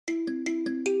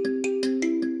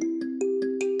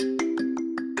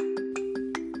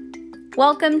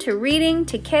Welcome to Reading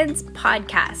to Kids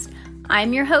podcast.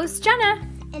 I'm your host, Jenna.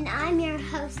 And I'm your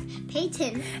host,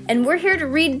 Peyton. And we're here to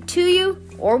read to you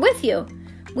or with you.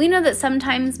 We know that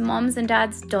sometimes moms and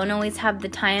dads don't always have the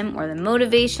time or the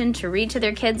motivation to read to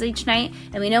their kids each night,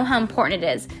 and we know how important it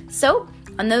is. So,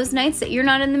 on those nights that you're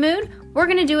not in the mood, we're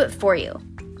going to do it for you.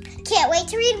 Can't wait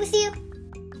to read with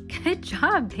you. Good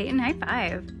job, Peyton. High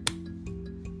five.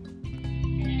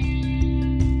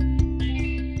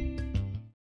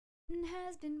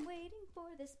 Has been waiting for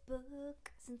this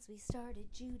book since we started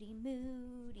Judy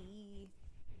Moody.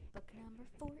 Book number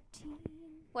 14.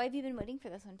 Why have you been waiting for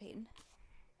this one, Peyton?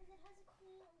 Because it has a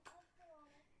queen on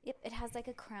it. Yep, it has like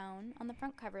a crown on the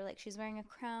front cover, like she's wearing a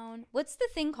crown. What's the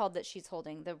thing called that she's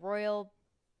holding? The royal...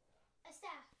 A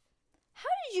staff. How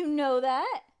did you know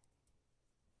that?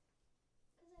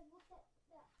 Because I looked at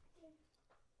that thing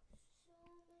so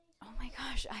many times. Oh my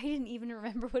gosh, I didn't even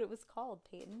remember what it was called,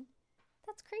 Peyton.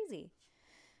 That's crazy.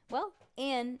 Well,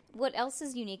 and what else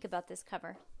is unique about this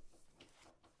cover?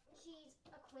 She's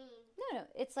a queen. No,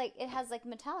 it's like, it has like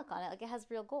metallic on it. Like it has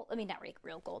real gold. I mean, not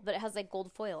real gold, but it has like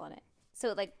gold foil on it. So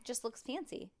it like just looks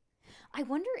fancy. I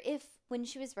wonder if when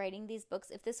she was writing these books,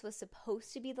 if this was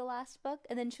supposed to be the last book,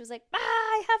 and then she was like,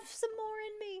 I have some more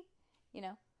in me. You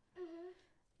know? Mm-hmm.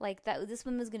 Like that, this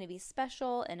one was going to be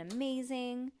special and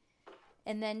amazing.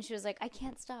 And then she was like, I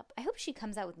can't stop. I hope she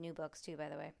comes out with new books too, by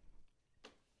the way.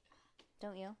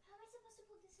 Don't you? How am I supposed to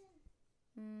put this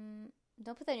in?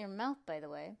 Don't put that in your mouth, by the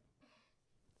way.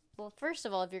 Well, first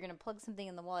of all, if you're going to plug something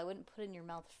in the wall, I wouldn't put it in your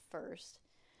mouth first.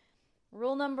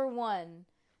 Rule number 1.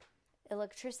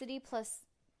 Electricity plus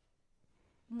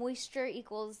moisture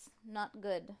equals not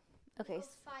good. Okay.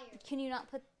 Equals fire. Can you not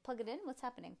plug it in? What's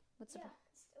happening? What's the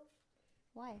Stove.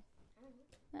 Why? I don't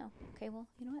know. No. Okay, well,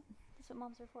 you know what? That's what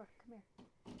moms are for. Come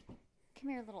here. Come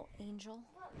here, little angel.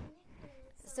 What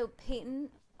nicknames? So Peyton,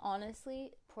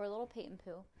 honestly, poor little Peyton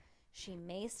Pooh, she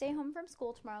may stay home from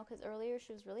school tomorrow because earlier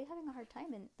she was really having a hard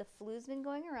time and the flu's been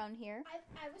going around here.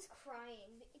 I was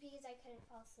crying because I couldn't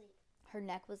fall asleep. Her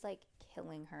neck was like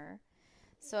killing her.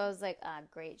 So I was like,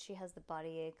 great, she has the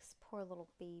body aches. Poor little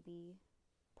baby.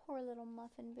 Poor little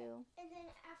Muffin Boo. And then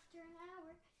after an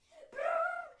hour...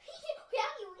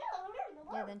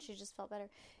 Yeah, then she just felt better.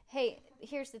 Hey,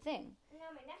 here's the thing. Now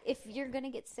my neck If you're going to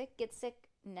get sick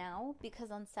now,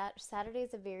 because on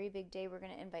Saturday's a very big day. We're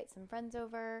going to invite some friends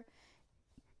over.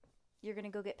 You're going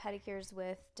to go get pedicures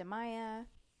with Demaya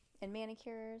and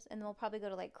manicures, and then we'll probably go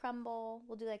to like Crumble.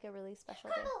 We'll do like a really special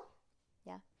day. Crumble!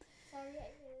 Yeah. Sorry,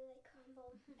 I really like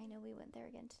Crumble. I know we went there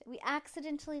again today. We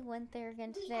accidentally went there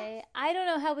again today. I don't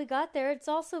know how we got there. It's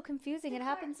all so confusing. It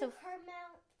happened so... Her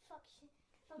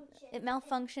It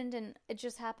malfunctioned and it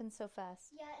just happened so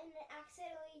fast. Yeah, and it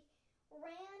accidentally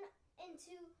ran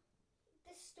into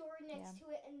the store next to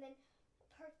it and then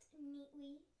parked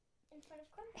neatly in front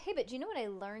of Crumble. Hey, but do you know what I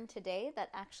learned today that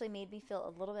actually made me feel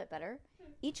a little bit better?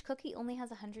 Each cookie only has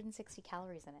 160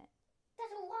 calories in it.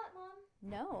 That's a lot, Mom.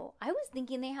 No, I was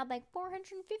thinking they had like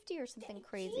 450 or something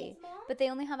crazy. Jeez, Mom. But they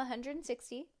only have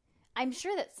 160. I'm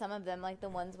sure that some of them, like the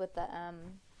ones with the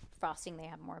frosting, they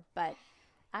have more. But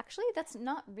actually, that's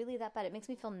not really that bad. It makes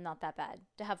me feel not that bad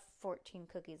to have 14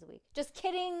 cookies a week. Just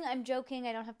kidding. I'm joking.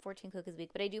 I don't have 14 cookies a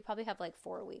week, but I do probably have like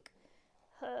 4 a week.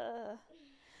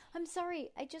 I'm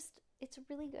sorry. It's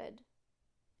really good.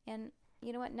 And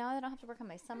you know what? Now I don't have to work on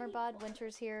my summer bod.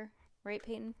 Winter's here. Right,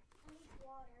 Peyton? I need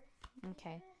water.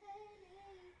 Okay.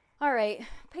 All right.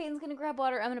 Peyton's going to grab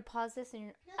water. I'm going to pause this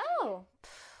and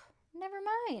never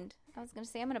mind. I was going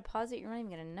to say I'm going to pause it. You're not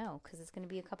even going to know because it's going to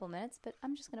be a couple minutes, but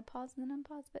I'm just going to pause and then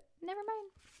unpause. But never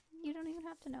mind. You don't even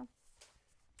have to know.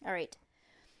 All right.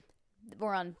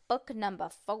 We're on book number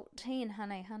 14,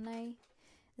 honey.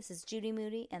 This is Judy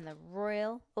Moody and the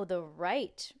Royal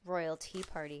Tea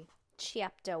Party.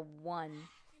 Chapter 1.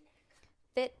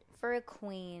 Fit for a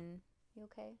Queen. You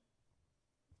okay?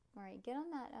 All right. Get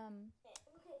on that,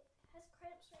 Okay, it has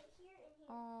cramps right here and here.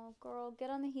 Oh, girl,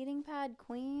 get on the heating pad,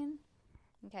 Queen.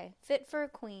 Okay, fit for a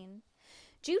queen.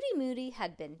 Judy Moody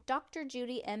had been Dr.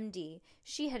 Judy M.D.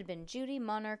 She had been Judy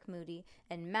Monarch Moody,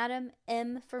 and Madam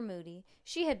M for Moody.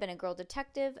 She had been a girl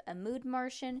detective, a mood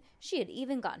Martian. She had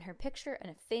even gotten her picture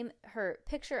and her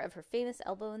picture of her famous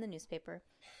elbow in the newspaper.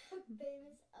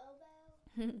 Famous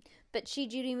elbow. But she,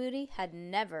 Judy Moody, had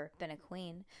never been a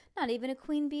queen. Not even a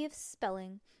queen bee of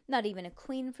spelling. Not even a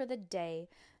queen for the day.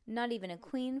 Not even a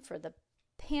queen for the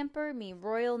pamper me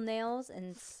royal nails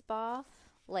and spa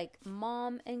like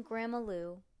Mom and Grandma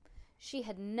Lou. She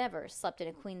had never slept in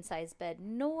a queen-size bed,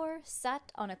 nor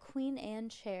sat on a Queen Anne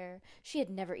chair. She had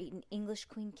never eaten English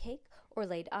queen cake or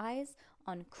laid eyes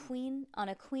on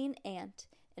a queen aunt.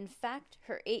 In fact,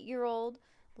 her 8-year-old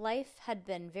Life had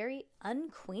been very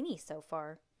unqueeny so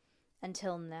far.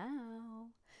 Until now.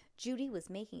 Judy was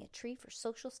making a tree for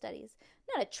social studies.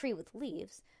 Not a tree with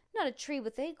leaves, not a tree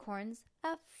with acorns,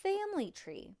 a family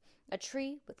tree. A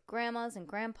tree with grandmas and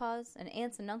grandpas and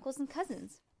aunts and uncles and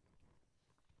cousins.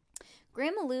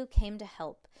 Grandma Lou came to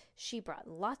help. She brought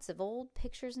lots of old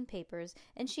pictures and papers,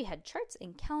 and she had charts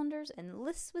and calendars and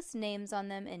lists with names on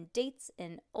them and dates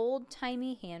in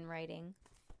old-timey handwriting.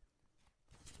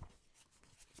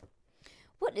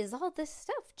 "What is all this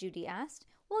stuff?" Judy asked.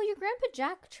 "Well, your Grandpa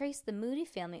Jack traced the Moody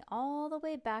family all the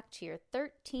way back to your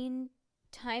 13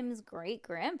 times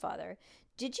great-grandfather.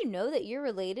 Did you know that you're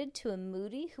related to a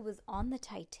Moody who was on the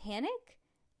Titanic?"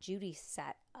 Judy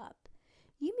sat up.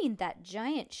 "You mean that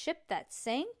giant ship that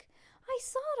sank? I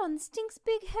saw it on Stink's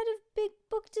big head of Big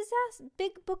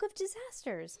Book of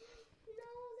Disasters." No,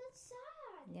 that's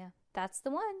sad. Yeah, that's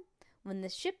the one. When the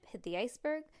ship hit the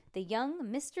iceberg, the young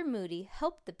Mr. Moody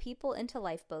helped the people into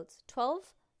lifeboats,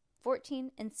 12,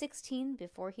 14, and 16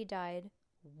 before he died.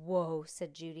 "Whoa,"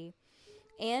 said Judy.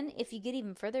 "And if you get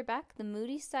even further back, the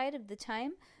Moody side of the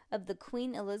time of the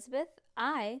Queen Elizabeth,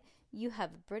 you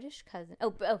have a British cousin."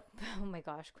 Oh my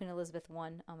gosh, Queen Elizabeth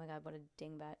I. Oh my God, what a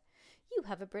dingbat. "You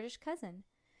have a British cousin.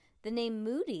 The name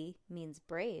Moody means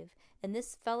brave, and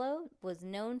this fellow was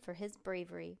known for his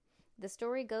bravery. The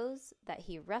story goes that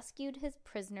he rescued his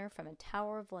prisoner from a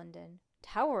Tower of London."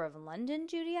 "Tower of London?"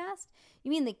 Judy asked.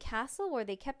 "You mean the castle where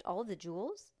they kept all of the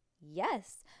jewels?"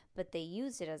 "Yes, but they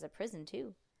used it as a prison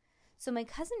too." "So my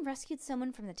cousin rescued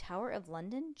someone from the Tower of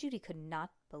London?" Judy could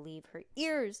not believe her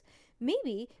ears.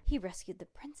 "Maybe he rescued the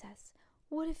princess.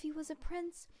 What if he was a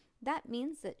prince? That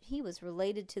means that he was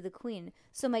related to the queen.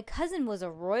 So my cousin was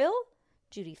a royal?"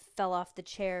 Judy fell off the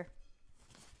chair.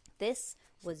 This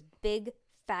was big,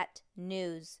 fat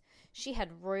news. She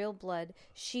had royal blood.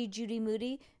 She, Judy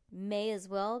Moody, may as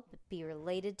well be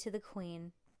related to the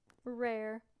queen.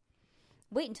 Rare.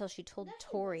 Wait until she told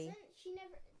Tori. Her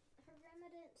grandma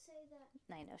didn't say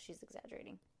that. I know, she's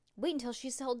exaggerating. Wait until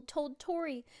she told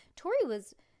Tori. Tori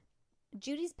was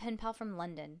Judy's pen pal from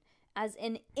London, as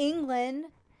in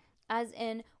England, as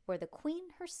in where the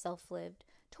queen herself lived.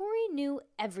 Tori knew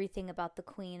everything about the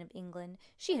Queen of England.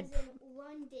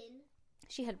 London.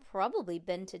 She had probably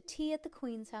been to tea at the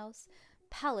Queen's house.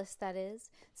 Palace, that is.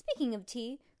 Speaking of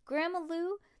tea, Grandma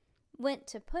Lou went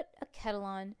to put a kettle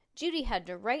on. Judy had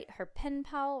to write her pen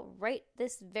pal right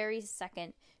this very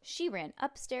second. She ran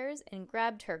upstairs and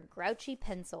grabbed her grouchy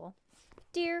pencil.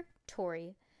 "Dear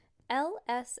Tori,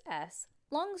 LSS.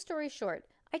 Long story short,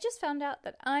 I just found out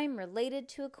that I'm related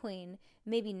to a queen.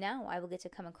 Maybe now I will get to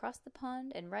come across the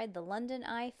pond and ride the London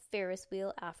Eye Ferris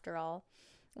wheel after all.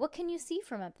 What can you see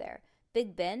from up there?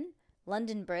 Big Ben?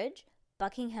 London Bridge?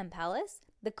 Buckingham Palace?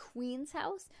 The Queen's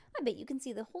house? I bet you can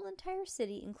see the whole entire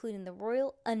city, including the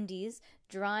royal undies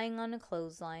drying on a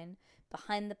clothesline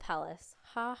behind the palace.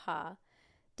 Ha ha.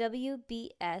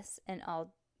 WBS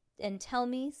and tell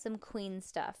me some Queen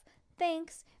stuff.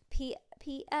 Thanks.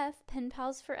 PF, pen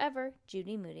pals forever,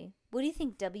 Judy Moody." What do you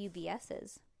think WBS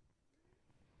is?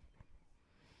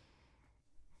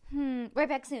 Right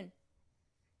back soon.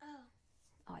 Oh,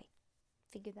 I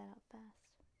figured that out fast.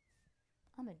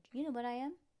 You know what I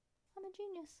am? I'm a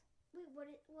genius.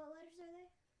 wait, what letters are they?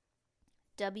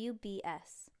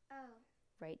 WBS. Oh.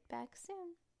 Right back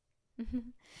soon.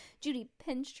 Judy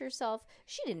pinched herself.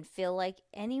 She didn't feel like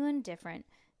anyone different.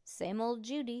 Same old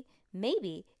Judy.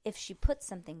 Maybe if she put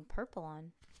something purple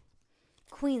on.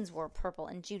 Queens wore purple,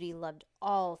 and Judy loved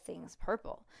all things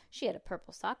purple. She had a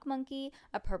purple sock monkey,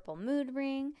 a purple mood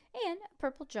ring, and a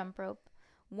purple jump rope.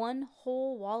 One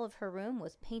whole wall of her room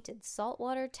was painted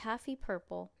saltwater taffy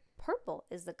purple. "Purple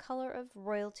is the color of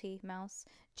royalty, Mouse,"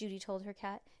 Judy told her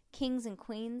cat. "Kings and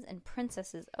queens and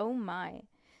princesses, oh my."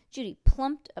 Judy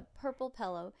plumped a purple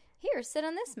pillow. "Here, sit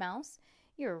on this, Mouse.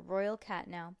 You're a royal cat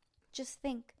now. Just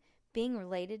think, being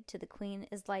related to the queen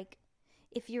is like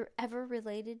if you're ever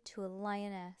related to a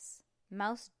lioness."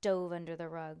 Mouse dove under the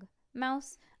rug.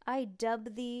 "Mouse, I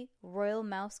dub thee Royal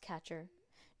Mouse Catcher."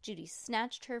 Judy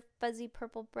snatched her fuzzy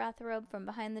purple bathrobe from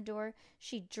behind the door.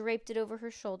 She draped it over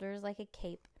her shoulders like a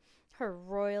cape. Her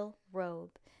royal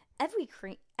robe. Every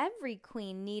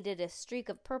queen needed a streak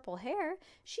of purple hair.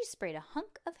 She sprayed a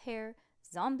hunk of hair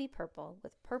zombie purple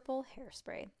with purple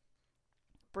hairspray.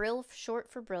 Brill short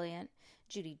for brilliant.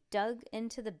 Judy dug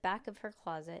into the back of her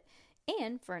closet,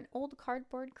 and for an old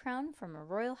cardboard crown from a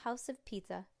royal house of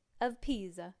Pisa.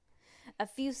 A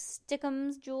few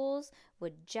Stickums jewels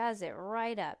would jazz it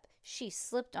right up. She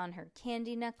slipped on her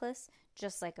candy necklace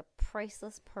just like a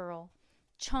priceless pearl.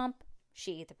 Chomp!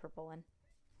 She ate the purple one.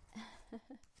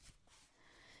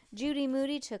 Judy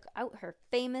Moody took out her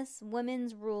famous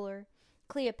women's ruler.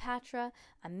 Cleopatra,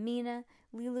 Amina,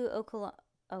 Lilu Okala...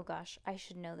 Oh gosh, I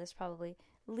should know this probably.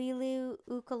 Lilu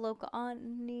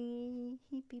Ukalokaani,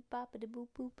 heepy boppity boop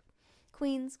boop.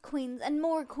 Queens, queens, and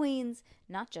more queens.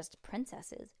 Not just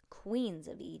princesses. Queens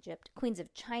of Egypt, queens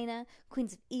of China,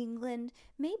 queens of England,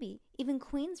 maybe even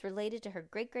queens related to her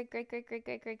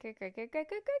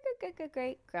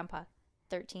great-great-great-great-great-great-great-great-great-great-great-great grandpa.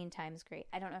 13 times great.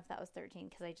 I don't know if that was 13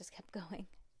 because I just kept going.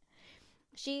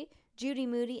 She, Judy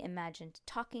Moody, imagined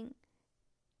taking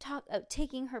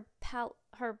her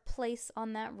place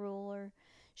on that ruler.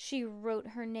 She wrote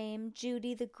her name,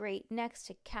 Judy the Great, next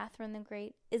to Catherine the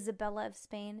Great, Isabella of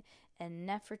Spain, and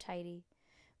Nefertiti.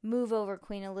 Move over,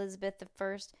 Queen Elizabeth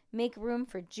I. Make room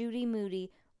for Judy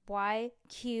Moody,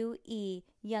 YQE,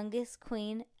 youngest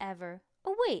queen ever.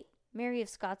 Oh, wait. Mary of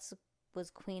Scots was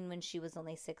queen when she was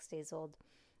only 6 days old.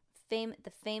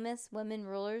 The famous women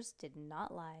rulers did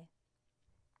not lie.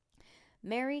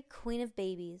 Mary, queen of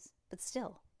babies. But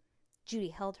still, Judy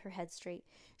held her head straight.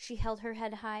 She held her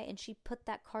head high, and she put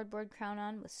that cardboard crown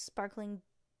on with sparkling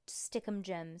stickum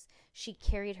gems. She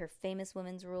carried her famous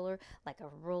women's ruler like a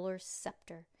ruler's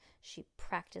scepter. She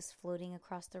practiced floating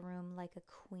across the room like a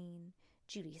queen.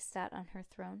 Judy sat on her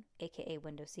throne, aka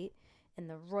window seat, in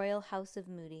the royal house of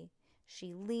Moody.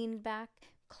 She leaned back,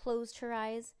 closed her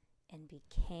eyes, and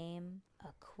became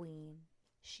a queen.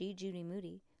 She, Judy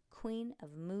Moody, queen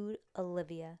of Mood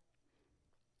Olivia.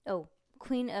 Oh,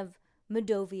 queen of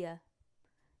Medovia.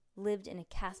 Lived in a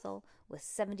castle with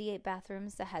 78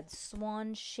 bathrooms that had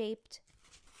swan-shaped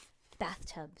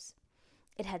bathtubs.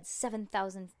 It had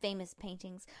 7,000 famous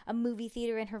paintings, a movie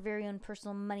theater, and her very own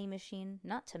personal money machine,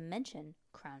 not to mention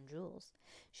crown jewels.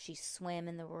 She swam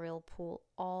in the royal pool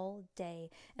all day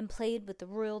and played with the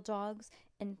royal dogs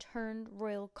and turned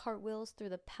royal cartwheels through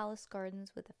the palace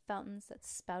gardens with the fountains that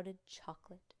spouted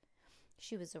chocolate.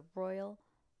 She was a royal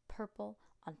purple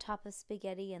on top of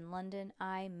spaghetti in London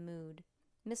Eye mood.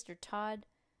 Mr. Todd...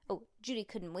 Oh, Judy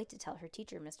couldn't wait to tell her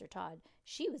teacher, Mr. Todd,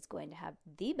 she was going to have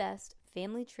the best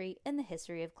family tree in the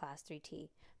history of Class 3T.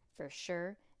 For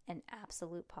sure, an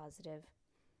absolute positive.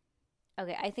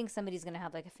 Okay, I think somebody's going to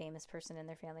have like a famous person in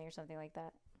their family or something like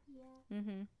that. Yeah.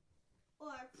 Mm-hmm.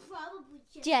 Or probably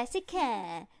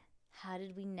Jessica! How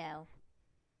did we know?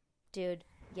 Dude,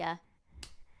 yeah.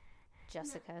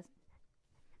 Jessica.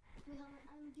 No.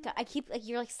 God, I keep, like,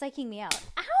 you're like psyching me out.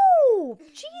 Ow!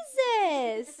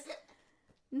 Jesus!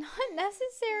 Not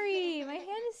necessary. My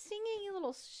hand is stinging, you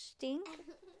little stink.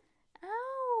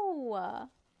 Ow!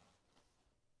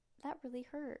 That really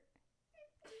hurt.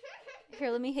 Here,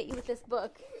 let me hit you with this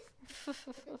book.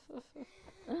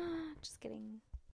 Just kidding.